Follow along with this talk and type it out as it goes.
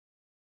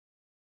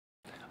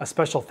A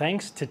special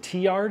thanks to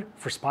T-Yard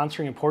for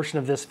sponsoring a portion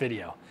of this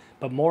video,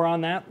 but more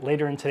on that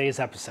later in today's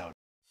episode.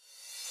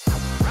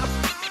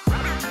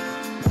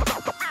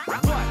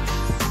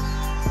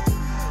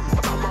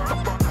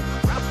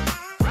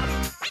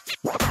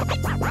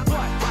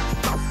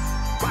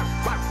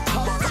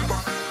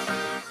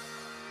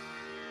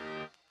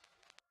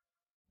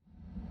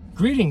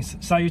 Greetings,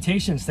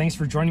 salutations, thanks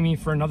for joining me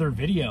for another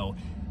video.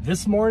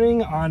 This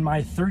morning on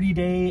my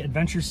 30-day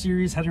adventure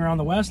series heading around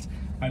the West,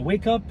 I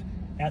wake up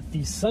at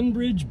the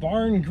Sunbridge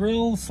Bar and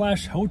Grill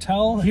 /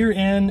 Hotel here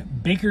in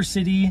Baker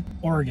City,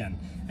 Oregon.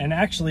 And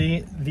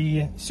actually,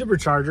 the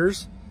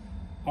Superchargers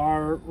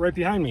are right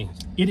behind me.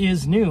 It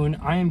is noon.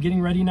 I am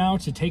getting ready now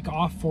to take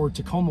off for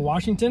Tacoma,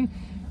 Washington.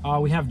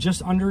 We have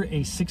just under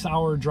a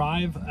 6-hour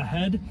drive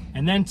ahead.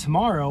 And then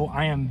tomorrow,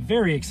 I am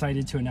very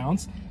excited to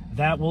announce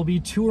that we'll be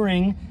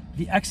touring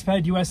the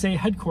EXPED USA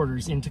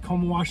headquarters in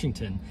Tacoma,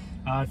 Washington.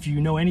 If you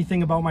know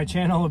anything about my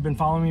channel, have been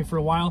following me for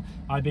a while,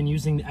 I've been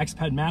using the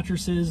EXPED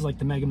mattresses like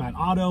the MegaMat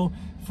Auto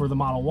for the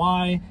Model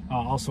Y,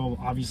 also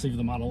obviously for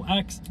the Model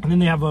X. And then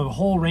they have a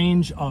whole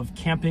range of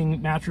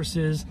camping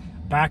mattresses,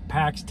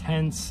 backpacks,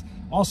 tents,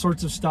 all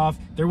sorts of stuff.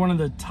 They're one of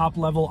the top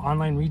level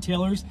online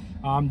retailers.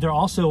 They're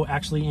also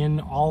actually in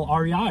all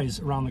REIs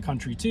around the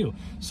country too.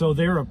 So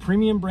they're a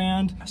premium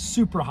brand,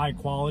 super high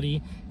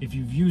quality. If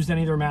you've used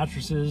any of their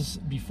mattresses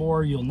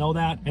before, you'll know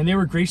that. And they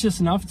were gracious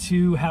enough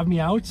to have me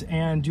out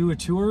and do a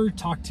tour,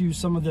 talk to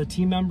some of the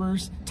team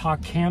members,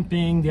 talk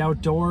camping, the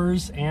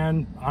outdoors,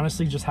 and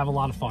honestly just have a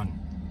lot of fun.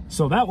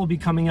 So that will be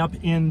coming up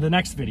in the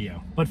next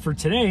video. But for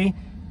today,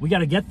 we got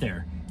to get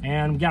there.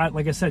 And we got,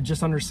 like I said,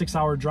 just under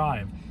 6-hour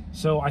drive.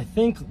 So I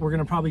think we're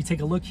gonna probably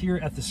take a look here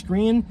at the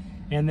screen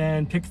and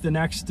then pick the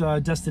next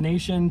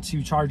destination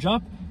to charge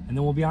up, and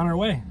then we'll be on our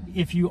way.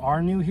 If you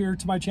are new here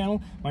to my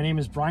channel, my name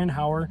is Bryan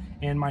Hauer,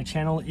 and my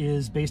channel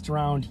is based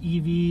around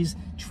EVs,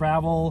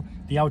 travel,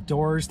 the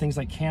outdoors, things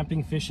like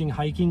camping, fishing,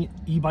 hiking,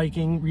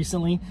 e-biking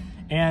recently.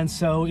 And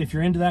so if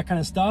you're into that kind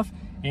of stuff,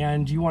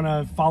 and you want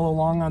to follow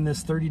along on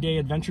this 30-day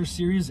adventure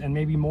series and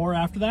maybe more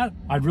after that,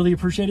 I'd really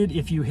appreciate it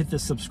if you hit the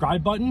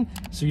subscribe button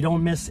so you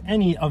don't miss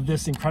any of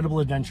this incredible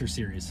adventure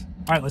series.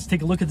 All right, let's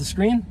take a look at the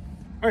screen.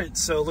 All right,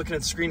 so looking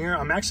at the screen here,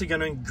 I'm actually going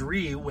to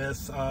agree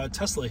with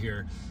Tesla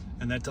here,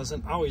 and that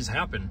doesn't always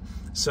happen.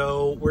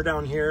 So we're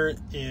down here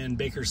in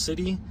Baker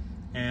City,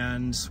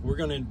 and we're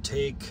going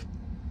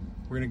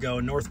to go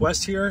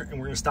northwest here, and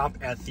we're going to stop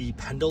at the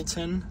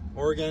Pendleton,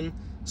 Oregon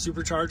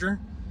Supercharger.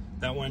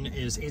 That one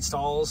is 8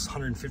 stalls,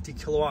 150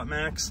 kilowatt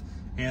max.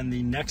 And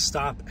the next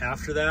stop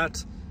after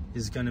that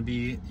is going to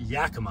be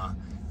Yakima.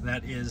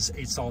 That is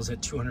 8 stalls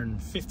at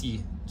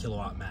 250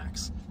 kilowatt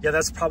max. Yeah,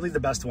 that's probably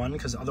the best one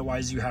because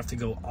otherwise you have to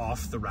go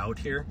off the route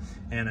here.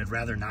 And I'd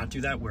rather not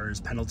do that,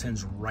 whereas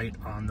Pendleton's right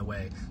on the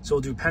way. So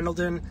we'll do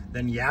Pendleton,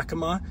 then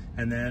Yakima,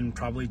 and then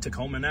probably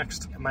Tacoma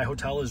next. My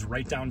hotel is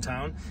right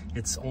downtown.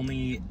 It's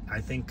only, I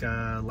think,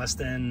 less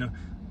than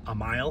a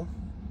mile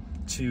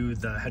to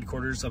the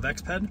headquarters of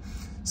EXPED.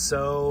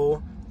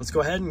 So let's go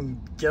ahead and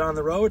get on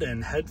the road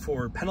and head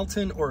for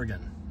Pendleton,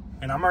 Oregon.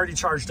 And I'm already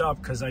charged up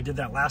because I did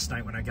that last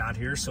night when I got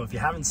here. So if you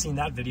haven't seen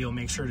that video,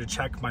 make sure to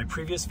check my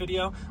previous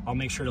video. I'll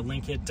make sure to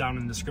link it down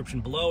in the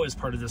description below as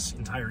part of this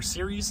entire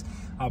series.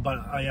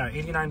 Yeah,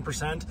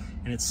 89%.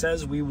 And it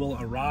says we will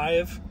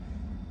arrive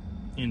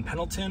in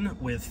Pendleton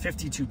with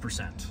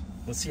 52%.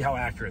 Let's see how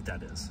accurate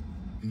that is.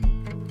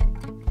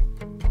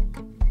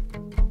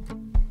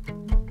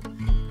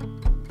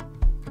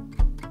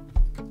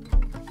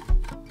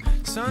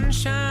 Sun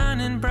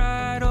shining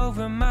bright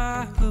over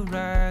my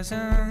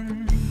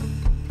horizon.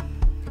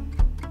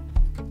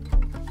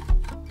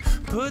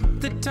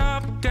 Put the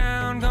top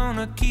down,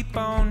 gonna keep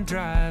on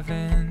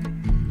driving.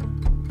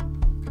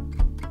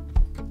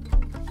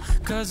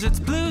 'Cause it's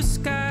blue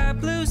sky,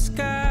 blue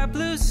sky,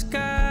 blue skies.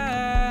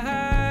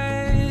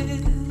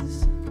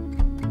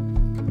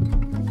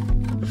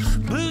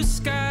 Blue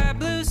sky,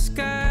 blue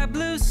sky,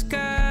 blue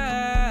skies.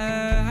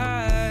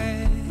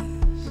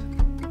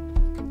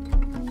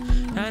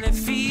 And it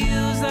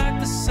feels like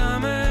the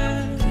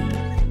summer.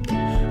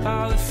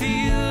 Oh, it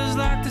feels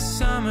like the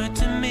summer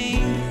to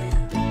me.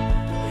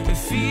 It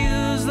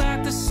feels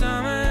like the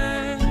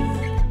summer.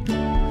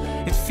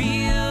 It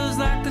feels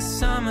like the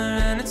summer,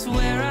 and it's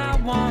where I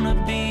wanna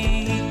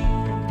be.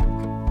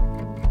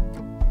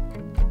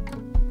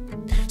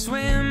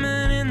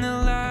 Swimming in the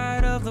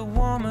light of the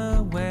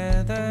warmer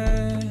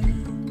weather.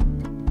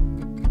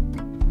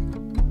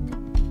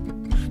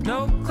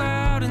 No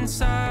cloud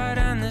inside,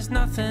 and there's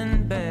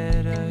nothing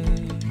better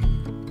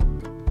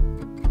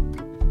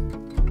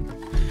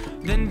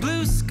than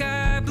blue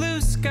sky,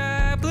 blue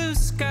sky, blue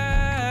sky.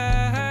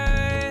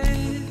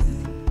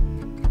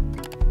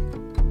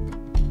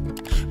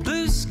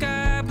 Blue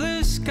sky,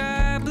 blue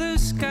sky, blue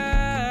skies.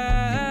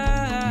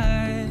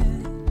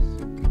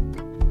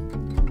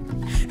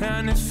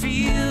 And it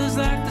feels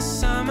like the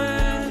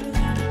summer.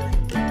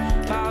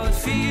 Oh, it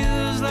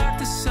feels like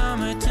the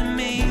summer to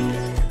me.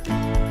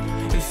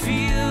 It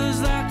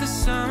feels like the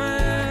summer.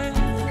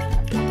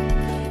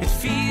 It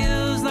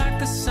feels like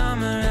the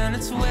summer, and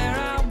it's where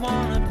I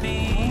wanna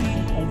be.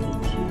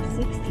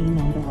 16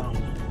 on the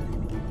right.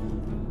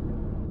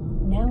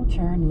 Now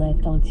turn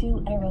left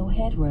onto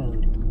Arrowhead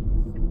Road.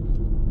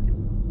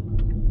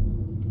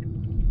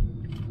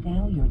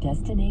 Now your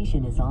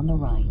destination is on the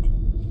right.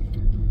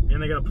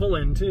 And they got a pull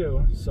in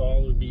too, so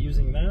I'll be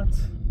using that.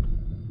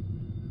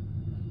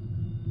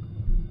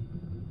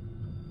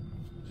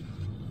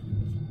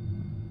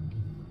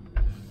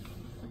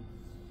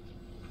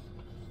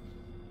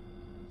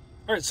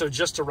 All right, so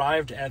just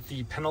arrived at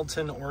the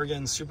Pendleton,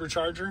 Oregon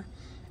Supercharger,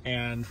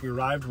 and we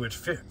arrived with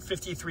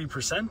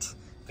 53%.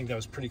 I think that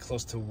was pretty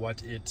close to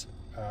what it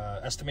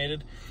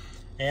estimated.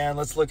 And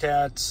let's look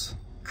at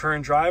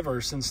current drive,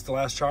 or since the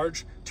last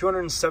charge,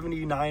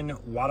 279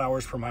 watt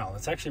hours per mile.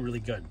 That's actually really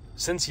good.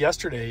 Since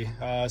yesterday,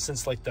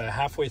 since like the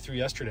halfway through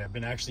yesterday, I've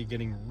been actually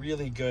getting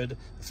really good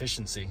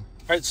efficiency.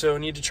 All right, so I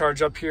need to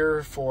charge up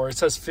here for, it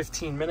says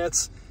 15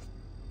 minutes.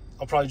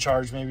 I'll probably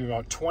charge maybe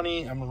about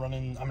 20. I'm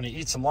gonna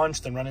eat some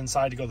lunch, then run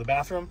inside to go to the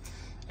bathroom,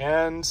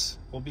 and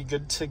we'll be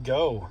good to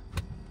go.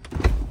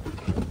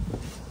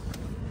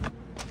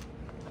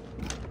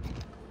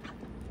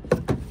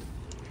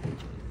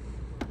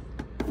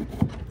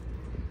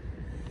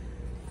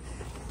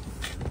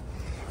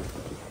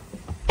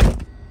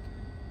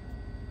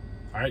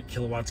 All right,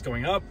 kilowatts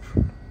going up.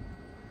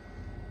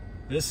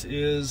 This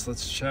is,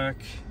 let's check,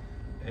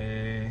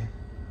 a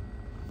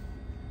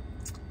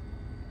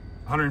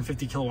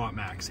 150 kilowatt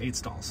max, 8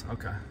 stalls.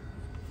 Okay.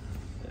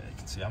 Yeah, you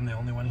can see I'm the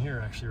only one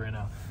here actually right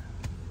now.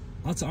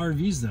 Lots of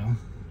RVs though. All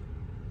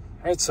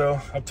right,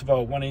 so up to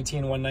about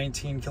 118,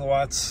 119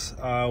 kilowatts.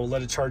 We'll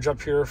let it charge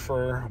up here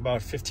for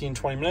about 15,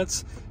 20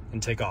 minutes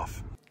and take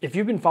off. If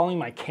you've been following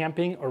my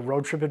camping or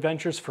road trip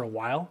adventures for a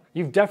while,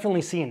 you've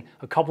definitely seen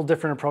a couple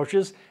different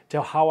approaches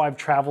to how I've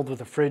traveled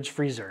with a fridge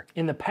freezer.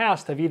 In the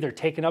past, I've either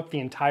taken up the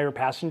entire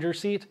passenger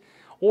seat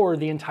or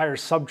the entire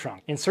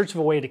sub-trunk in search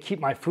of a way to keep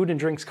my food and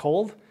drinks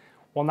cold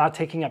while not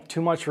taking up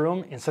too much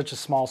room in such a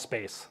small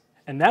space.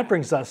 And that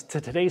brings us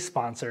to today's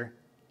sponsor,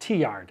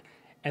 T-Yard,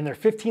 and their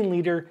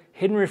 15-liter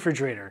hidden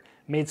refrigerator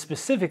made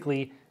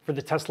specifically for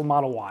the Tesla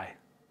Model Y.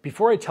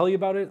 Before I tell you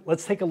about it,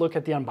 let's take a look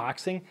at the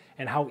unboxing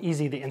and how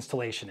easy the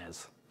installation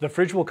is. The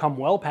fridge will come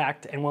well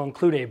packed and will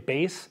include a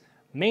base,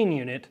 main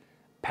unit,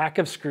 pack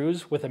of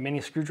screws with a mini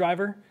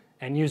screwdriver,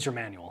 and user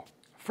manual.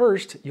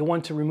 First, you'll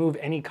want to remove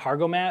any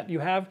cargo mat you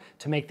have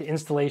to make the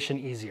installation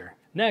easier.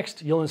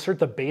 Next, you'll insert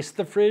the base of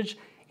the fridge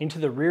into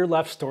the rear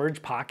left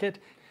storage pocket.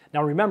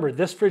 Now remember,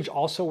 this fridge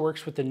also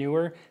works with the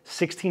newer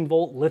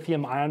 16-volt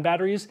lithium-ion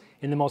batteries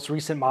in the most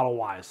recent Model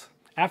Ys.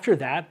 After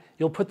that,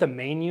 you'll put the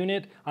main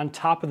unit on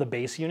top of the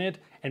base unit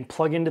and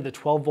plug into the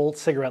 12-volt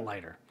cigarette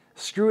lighter.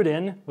 Screw it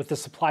in with the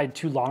supplied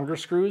 2 longer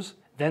screws,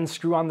 then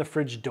screw on the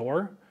fridge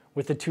door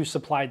with the 2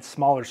 supplied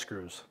smaller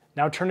screws.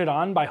 Now turn it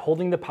on by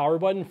holding the power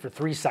button for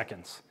 3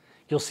 seconds.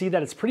 You'll see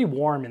that it's pretty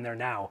warm in there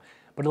now,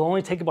 but it'll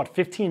only take about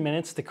 15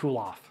 minutes to cool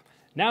off.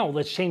 Now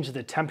let's change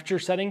the temperature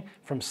setting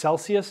from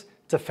Celsius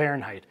to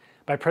Fahrenheit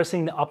by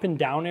pressing the up and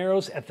down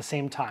arrows at the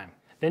same time.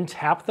 Then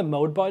tap the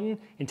mode button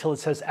until it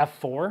says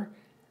F4,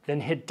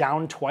 then hit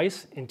down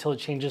twice until it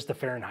changes to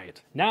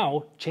Fahrenheit.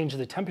 Now change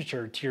the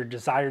temperature to your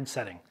desired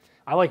setting.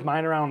 I like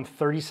mine around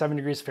 37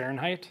 degrees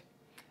Fahrenheit,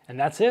 and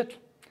that's it.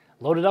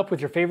 Load it up with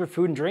your favorite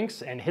food and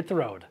drinks and hit the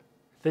road.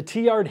 The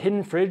T-Yard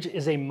hidden fridge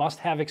is a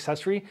must-have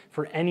accessory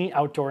for any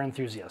outdoor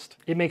enthusiast.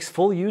 It makes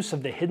full use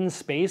of the hidden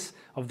space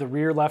of the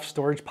rear left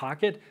storage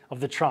pocket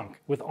of the trunk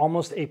with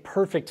almost a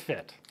perfect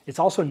fit. It's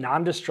also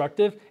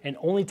non-destructive and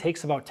only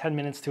takes about 10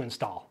 minutes to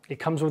install. It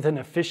comes with an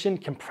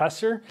efficient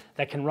compressor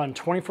that can run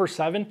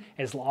 24/7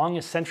 as long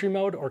as Sentry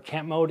mode or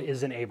camp mode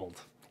is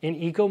enabled. In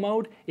eco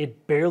mode,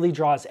 it barely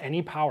draws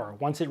any power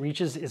once it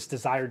reaches its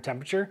desired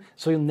temperature,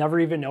 so you'll never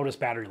even notice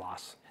battery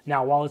loss.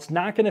 Now, while it's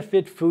not going to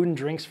fit food and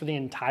drinks for the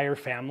entire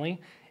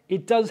family,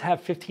 it does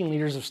have 15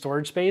 liters of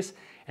storage space,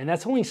 and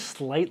that's only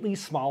slightly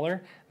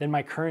smaller than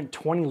my current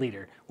 20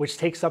 liter, which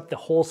takes up the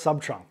whole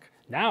sub-trunk.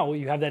 Now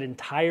you have that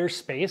entire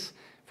space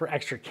for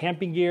extra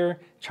camping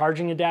gear,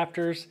 charging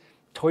adapters,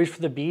 toys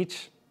for the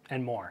beach,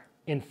 and more.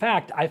 In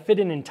fact, I fit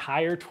an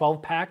entire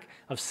 12-pack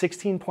of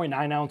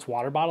 16.9-ounce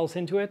water bottles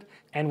into it,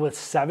 and with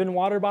 7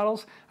 water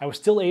bottles, I was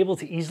still able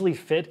to easily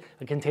fit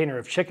a container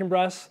of chicken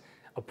breasts,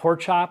 a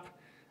pork chop,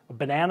 a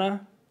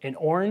banana, an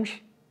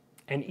orange,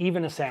 and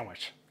even a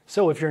sandwich.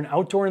 So if you're an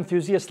outdoor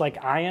enthusiast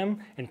like I am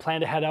and plan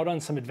to head out on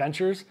some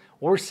adventures,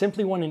 or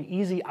simply want an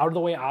easy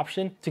out-of-the-way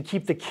option to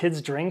keep the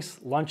kids' drinks,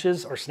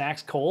 lunches, or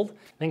snacks cold,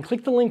 then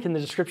click the link in the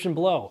description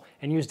below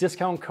and use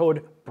discount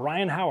code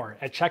Bryan Hauer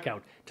at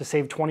checkout to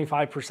save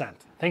 25%.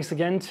 Thanks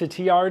again to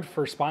T-Yard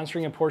for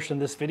sponsoring a portion of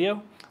this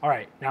video. All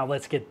right, now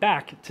let's get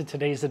back to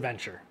today's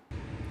adventure.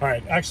 All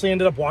right, actually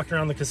ended up walking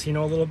around the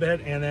casino a little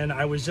bit, and then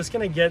I was just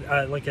gonna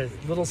get like a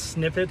little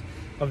snippet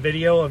of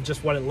video of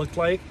just what it looked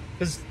like,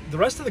 because the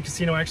rest of the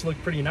casino actually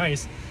looked pretty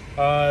nice.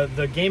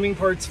 The gaming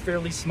part's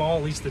fairly small,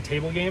 at least the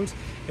table games,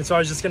 and so I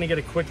was just gonna get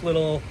a quick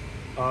little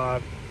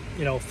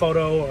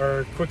photo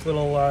or quick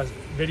little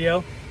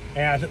video,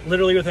 and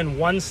literally within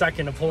 1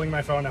 second of pulling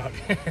my phone out,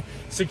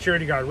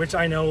 security guard, which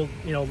I know,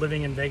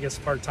 living in Vegas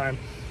part-time,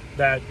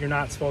 that you're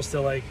not supposed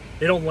to, like,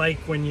 they don't like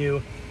when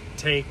you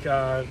take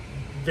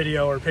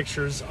video or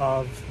pictures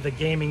of the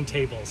gaming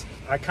tables.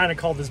 I kind of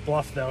called his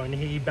bluff though, and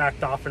he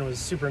backed off and was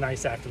super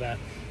nice after that.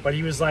 But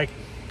he was like,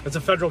 it's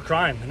a federal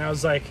crime. And I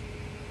was like,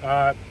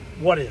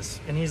 what is?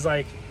 And he's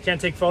like, you can't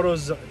take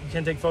photos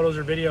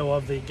or video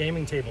of the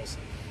gaming tables.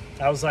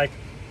 I was like,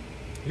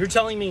 you're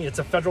telling me it's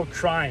a federal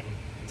crime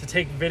to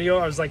take video?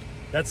 I was like,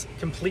 that's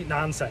complete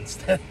nonsense.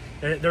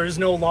 There is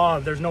no law,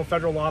 there's no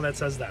federal law that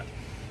says that.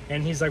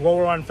 And he's like, well,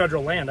 we're on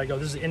federal land. I go,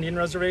 this is an Indian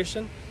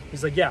reservation?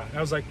 He's like, yeah.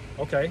 I was like,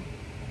 okay,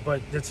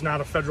 but it's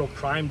not a federal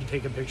crime to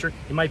take a picture.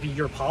 It might be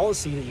your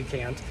policy that you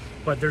can't,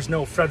 but there's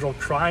no federal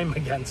crime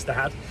against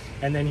that.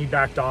 And then he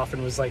backed off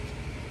and was like,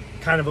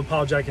 kind of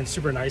apologetic and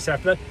super nice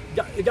after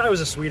that. The guy was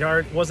a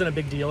sweetheart. It wasn't a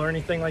big deal or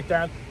anything like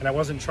that, and I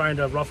wasn't trying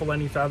to ruffle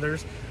any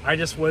feathers. I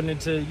just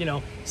wanted to, you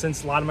know,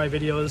 since a lot of my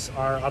videos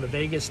are out of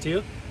Vegas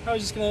too, I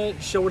was just gonna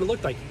show what it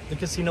looked like. The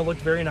casino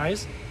looked very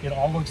nice. It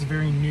all looks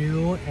very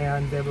new,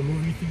 and they have a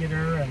movie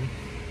theater and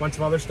a bunch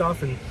of other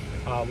stuff, and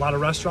a lot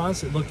of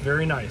restaurants. It looked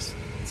very nice.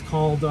 It's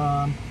called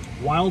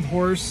Wild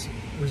Horse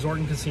Resort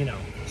and Casino.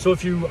 So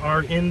if you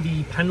are in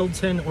the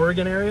Pendleton,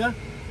 Oregon area,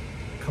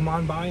 come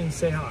on by and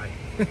say hi.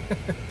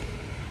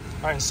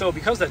 All right, so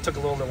because that took a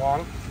little bit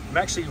long, I'm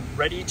actually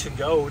ready to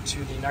go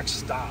to the next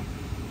stop.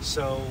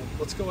 So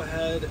let's go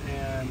ahead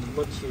and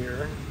look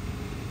here.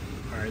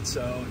 All right,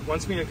 so it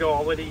wants me to go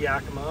all the way to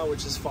Yakima,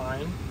 which is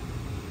fine.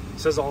 It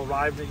says I'll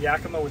arrive at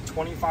Yakima with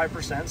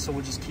 25%, so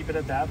we'll just keep it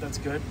at that. That's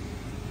good.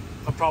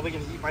 I'm probably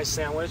gonna eat my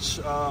sandwich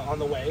on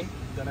the way.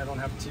 Then I don't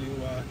have to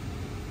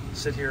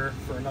sit here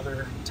for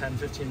another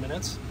 10-15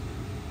 minutes.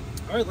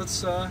 All right,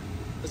 let's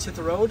hit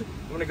the road.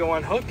 I'm gonna go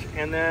on Hook,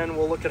 and then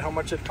we'll look at how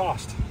much it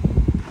cost.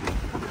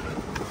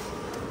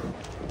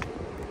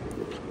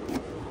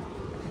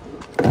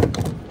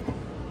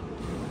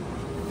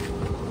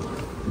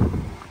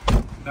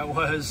 That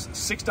was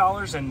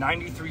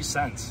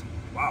 $6.93.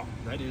 Wow,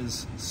 that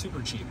is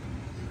super cheap.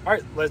 All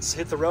right, let's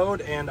hit the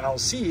road, and I'll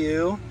see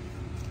you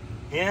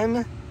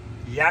in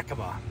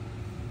Yakima.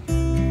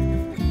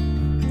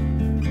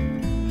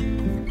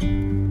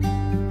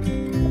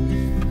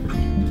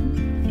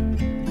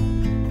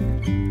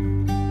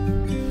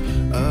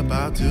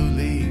 About to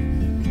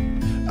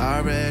leave,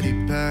 already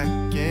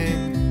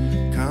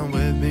packing. Come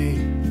with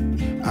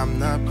me, I'm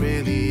not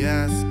really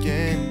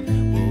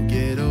asking. We'll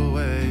get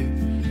away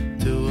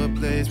to a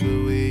place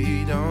where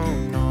we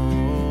don't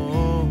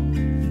know.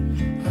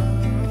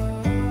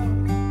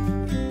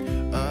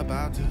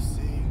 About to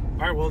see.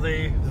 All right, well,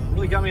 they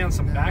really got me on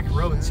some back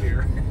roads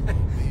here.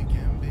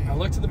 I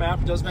looked at the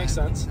map, it does make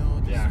sense.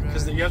 Yeah,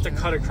 because you have to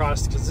cut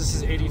across, because this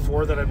is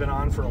 84 that I've been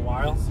on for a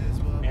while,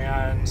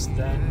 and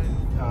then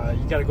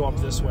you got to go up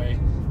this way.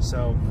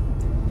 So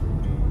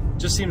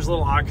just seems a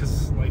little odd,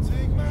 because like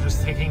you're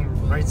just taking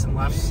rights and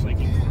lefts like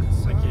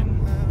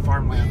in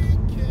farmland.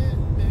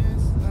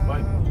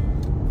 But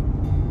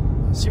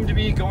seem to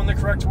be going the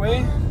correct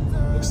way.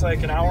 Looks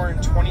like an hour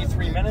and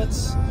 23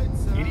 minutes,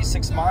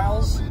 86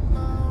 miles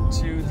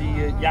to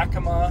the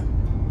Yakima,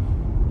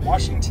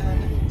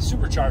 Washington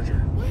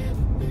Supercharger.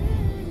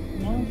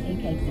 Now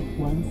take exit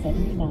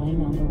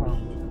 179 on the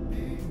right.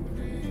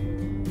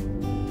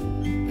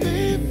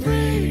 Be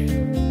free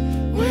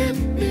with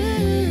me.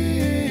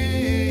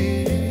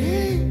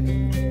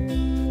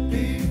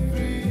 Be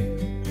free.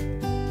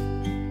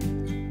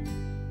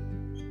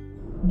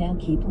 Now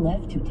keep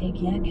left to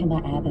take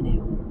Yakima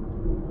Avenue.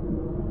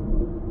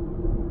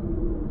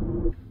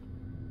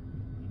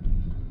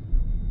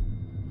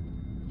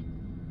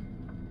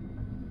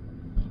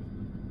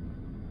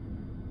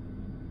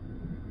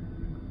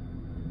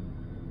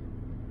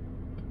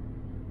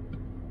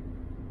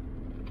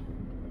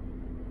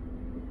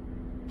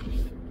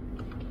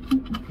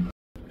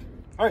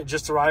 All right,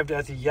 just arrived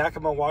at the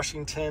Yakima,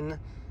 Washington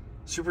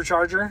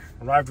Supercharger.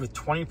 Arrived with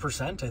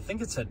 20%. I think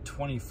it said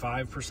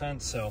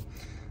 25%, so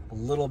a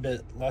little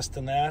bit less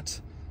than that.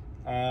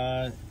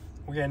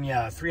 Again,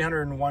 yeah,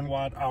 301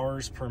 watt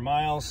hours per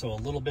mile, so a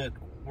little bit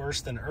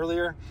worse than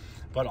earlier,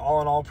 but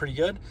all in all, pretty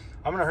good.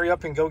 I'm gonna hurry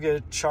up and go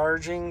get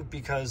charging,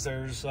 because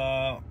there's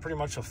pretty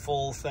much a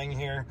full thing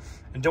here,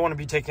 and don't want to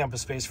be taking up a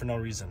space for no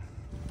reason.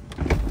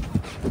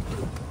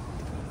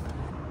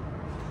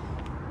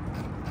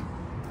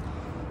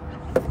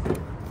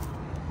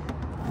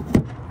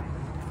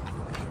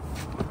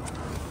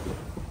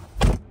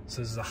 So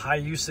this is a high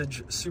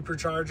usage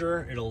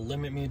supercharger. It'll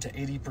limit me to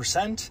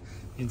 80%.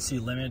 You can see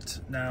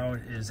limit now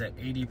is at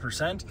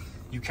 80%.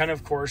 You can,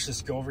 of course,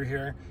 just go over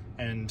here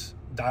and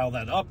dial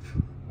that up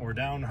or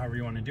down, however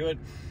you want to do it.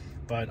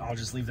 But I'll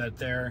just leave that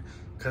there,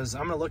 because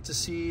I'm gonna look to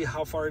see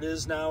how far it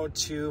is now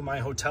to my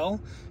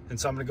hotel. And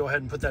so I'm gonna go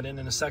ahead and put that in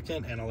a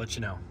second, and I'll let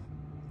you know.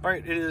 All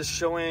right, it is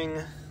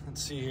showing,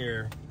 let's see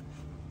here,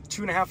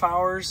 2.5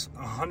 hours,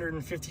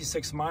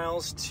 156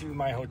 miles to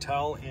my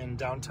hotel in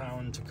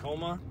downtown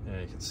Tacoma.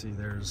 Yeah, you can see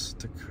there's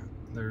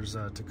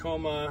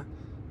Tacoma,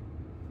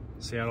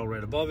 Seattle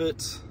right above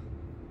it.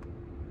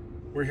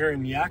 We're here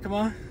in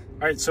Yakima.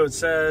 All right, so it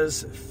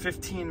says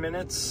 15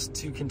 minutes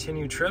to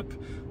continue trip.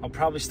 I'll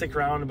probably stick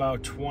around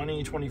about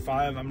 20,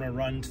 25. I'm gonna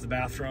run to the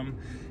bathroom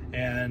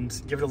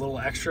and give it a little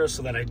extra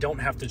so that I don't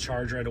have to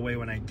charge right away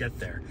when I get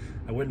there.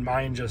 I wouldn't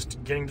mind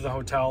just getting to the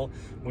hotel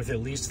with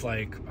at least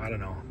like, I don't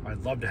know,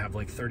 I'd love to have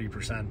like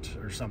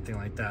 30% or something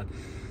like that.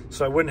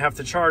 So I wouldn't have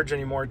to charge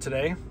anymore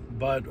today,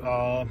 but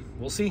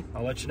we'll see.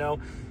 I'll let you know.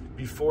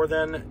 Before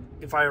then,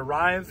 if I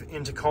arrive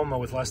in Tacoma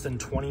with less than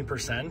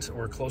 20%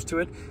 or close to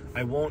it,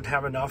 I won't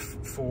have enough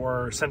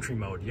for Sentry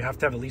Mode. You have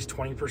to have at least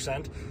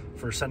 20%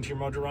 for Sentry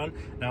Mode to run.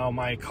 Now,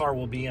 my car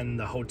will be in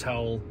the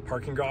hotel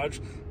parking garage,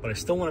 but I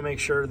still want to make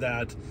sure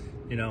that,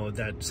 you know,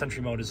 that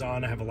Sentry Mode is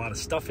on. I have a lot of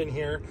stuff in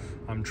here.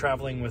 I'm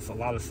traveling with a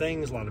lot of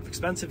things, a lot of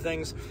expensive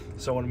things,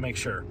 so I want to make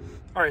sure.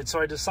 All right, so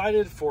I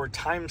decided for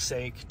time's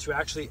sake to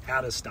actually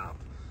add a stop.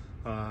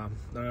 I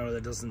know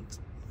that doesn't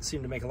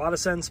seem to make a lot of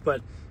sense,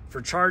 but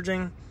for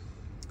charging,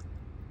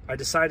 I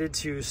decided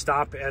to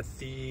stop at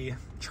the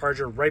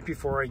charger right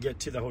before I get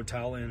to the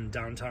hotel in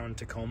downtown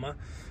Tacoma.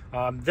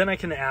 Then I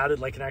can add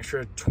like an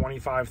extra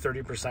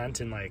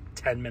 25-30% in like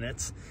 10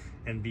 minutes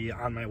and be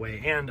on my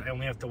way. And I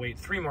only have to wait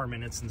 3 more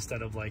minutes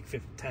instead of like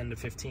 10 to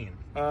 15.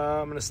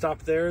 I'm gonna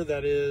stop there.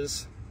 That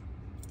is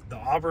the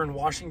Auburn,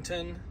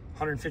 Washington,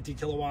 150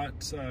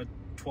 kilowatt,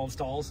 12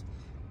 stalls.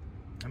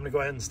 I'm gonna go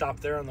ahead and stop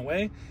there on the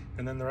way,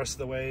 and then the rest of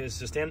the way is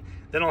just in.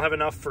 Then I'll have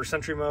enough for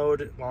Sentry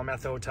Mode while I'm at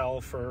the hotel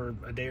for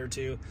a day or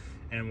two,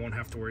 and won't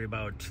have to worry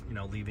about, you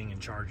know, leaving and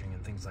charging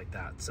and things like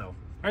that. So, all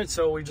right,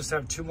 so we just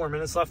have 2 more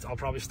minutes left. I'll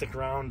probably stick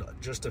around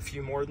just a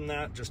few more than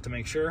that, just to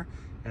make sure,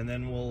 and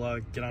then we'll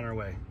get on our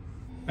way.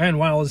 And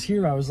while I was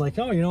here, I was like,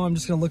 oh, you know, I'm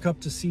just gonna look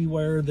up to see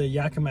where the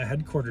Yakima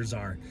headquarters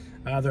are.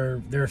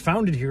 They're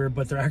founded here,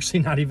 but they're actually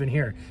not even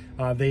here.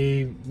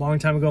 They long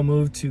time ago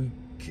moved to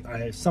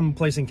some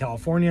place in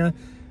California.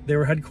 They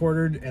were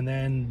headquartered, and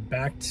then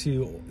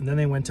then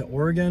they went to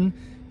Oregon,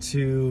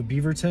 to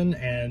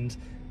Beaverton, and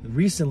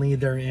recently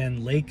they're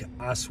in Lake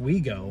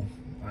Oswego.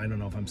 I don't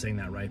know if I'm saying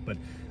that right, but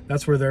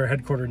that's where they're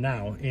headquartered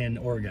now, in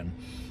Oregon.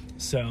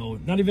 So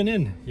not even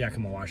in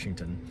Yakima,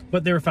 Washington,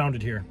 but they were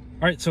founded here.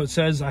 All right, so it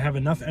says I have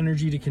enough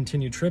energy to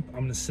continue trip.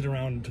 I'm gonna sit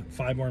around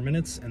 5 more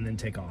minutes and then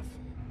take off.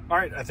 All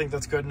right, I think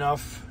that's good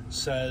enough. It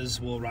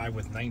says we'll arrive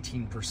with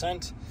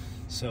 19%.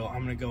 So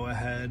I'm gonna go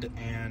ahead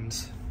and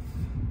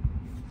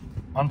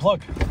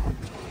unplug.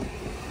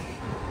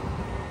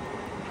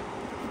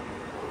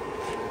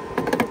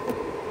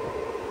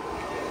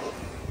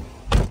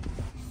 All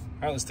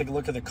right, let's take a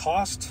look at the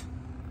cost.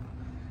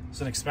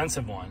 It's an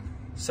expensive one,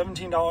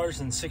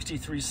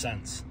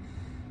 $17.63.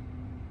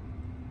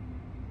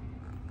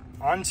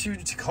 On to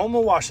Tacoma,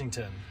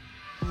 Washington.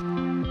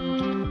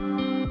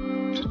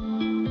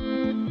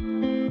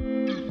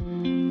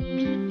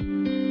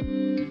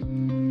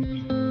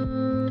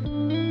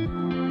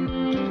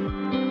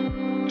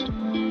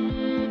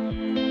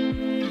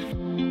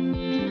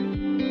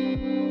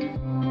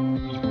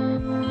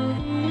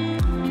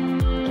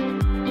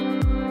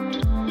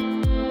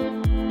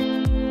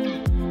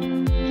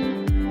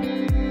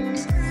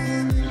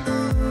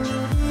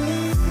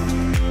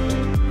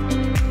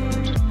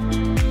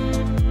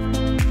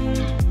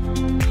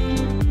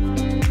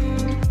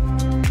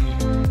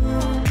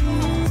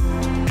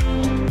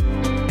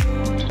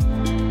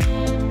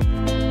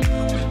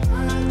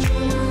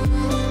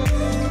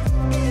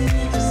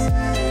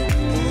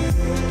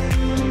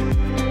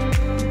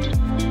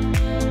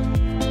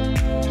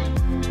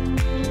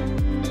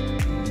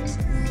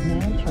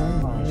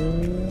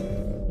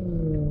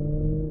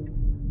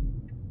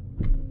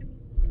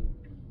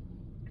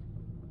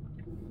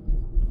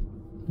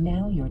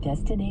 Now your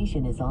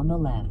destination is on the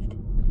left.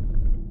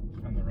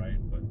 On the right,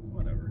 but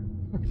whatever.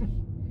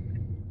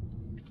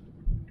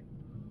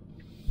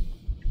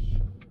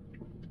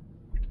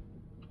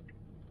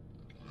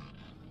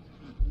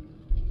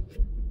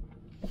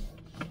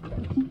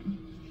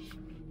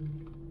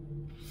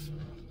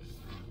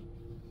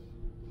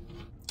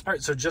 All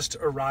right, so just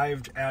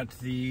arrived at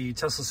the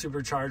Tesla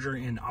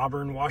Supercharger in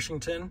Auburn,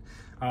 Washington.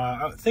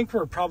 I think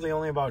we're probably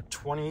only about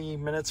 20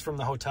 minutes from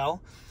the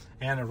hotel,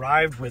 and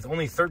arrived with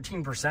only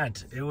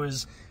 13%. It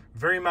was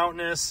very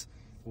mountainous,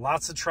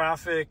 lots of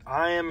traffic.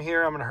 I am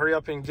here, I'm gonna hurry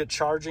up and get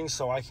charging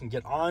so I can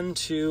get on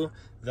to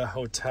the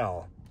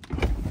hotel.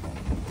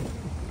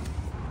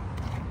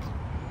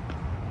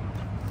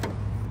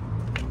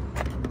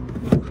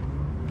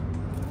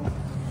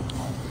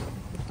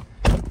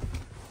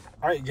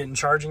 All right, getting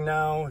charging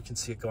now. You can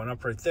see it going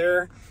up right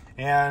there.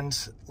 And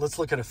let's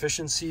look at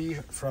efficiency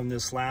from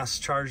this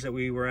last charge that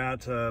we were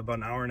at about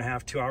an hour and a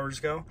half, 2 hours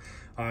ago.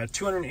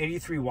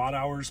 283 watt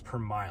hours per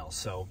mile,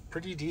 so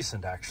pretty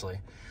decent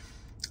actually.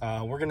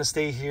 We're gonna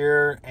stay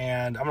here,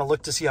 and I'm gonna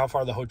look to see how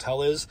far the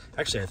hotel is.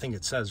 Actually, I think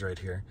it says right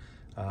here.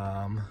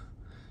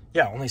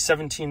 Yeah, only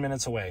 17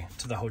 minutes away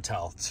to the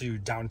hotel, to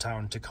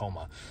downtown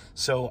Tacoma.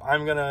 So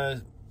I'm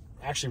gonna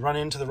actually run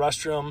into the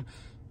restroom,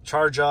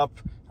 charge up.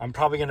 I'm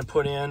probably gonna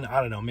put in,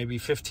 I don't know, maybe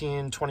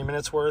 15, 20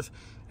 minutes worth,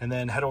 and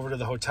then head over to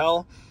the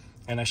hotel.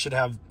 And I should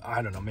have,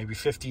 I don't know, maybe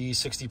 50,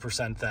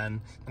 60%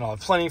 then, and I'll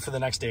have plenty for the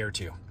next day or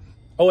two.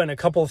 Oh, and a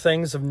couple of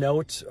things of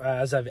note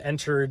as I've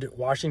entered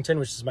Washington,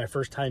 which is my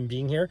first time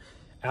being here.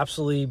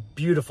 Absolutely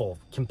beautiful,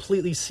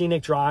 completely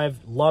scenic drive,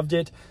 loved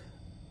it.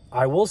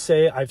 I will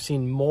say I've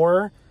seen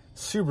more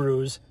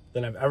Subarus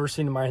than I've ever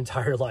seen in my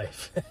entire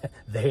life.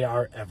 They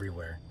are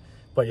everywhere.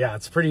 But yeah,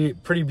 it's pretty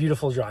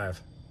beautiful drive.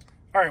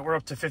 All right, we're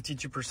up to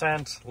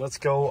 52%. Let's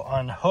go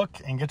unhook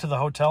and get to the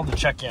hotel to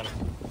check in.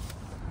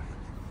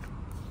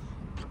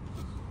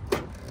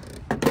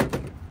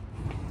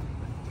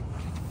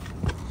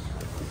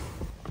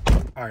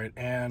 All right,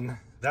 and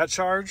that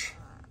charge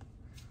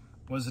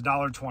was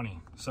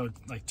 $1.20. So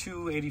like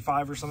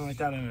 $2.85 or something like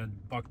that, and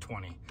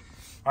 $1.20.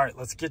 All right,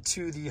 let's get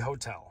to the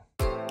hotel.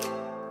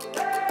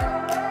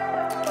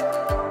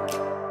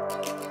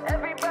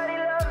 Everybody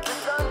loves the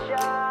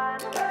sunshine.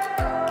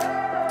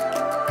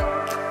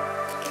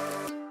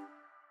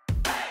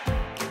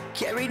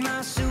 Carried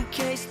my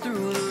suitcase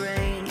through the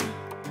rain.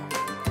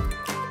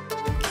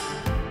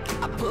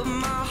 I put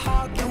my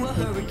heart through a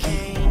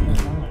hurricane.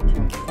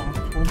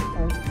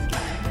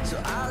 So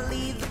I'll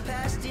leave the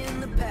past in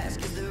the past,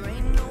 'cause there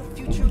ain't no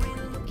future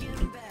in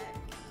looking back.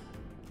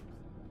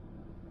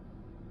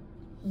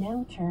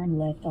 Now turn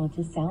left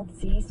onto South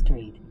C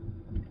Street.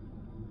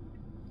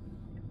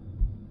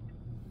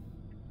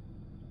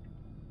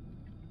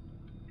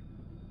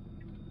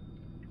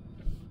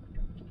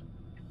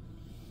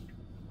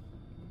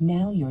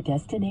 Now your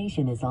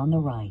destination is on the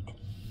right.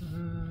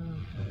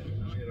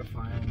 I gotta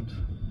find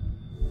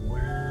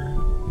where,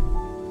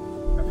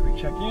 after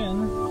we check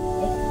in,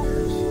 oh,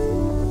 there's...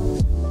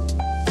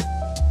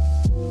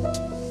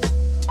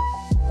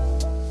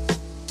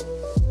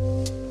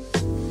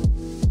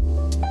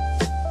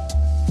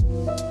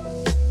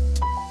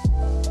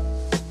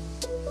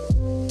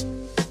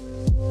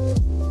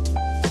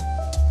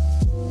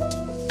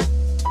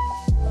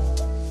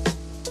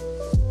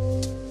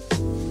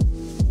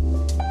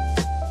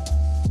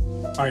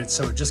 All right,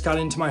 so just got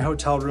into my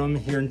hotel room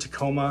here in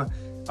Tacoma.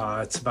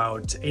 It's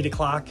about 8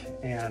 o'clock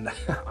and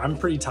I'm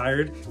pretty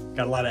tired.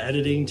 Got a lot of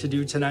editing to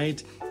do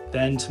tonight.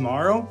 Then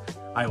tomorrow,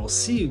 I will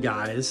see you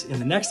guys in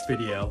the next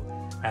video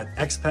at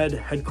EXPED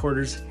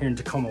headquarters here in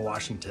Tacoma,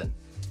 Washington.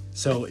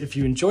 So if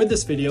you enjoyed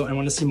this video and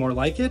want to see more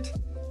like it,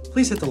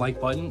 please hit the like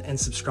button and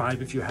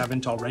subscribe if you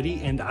haven't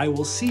already, and I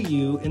will see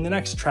you in the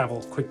next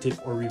travel quick tip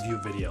or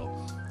review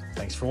video.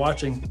 Thanks for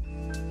watching.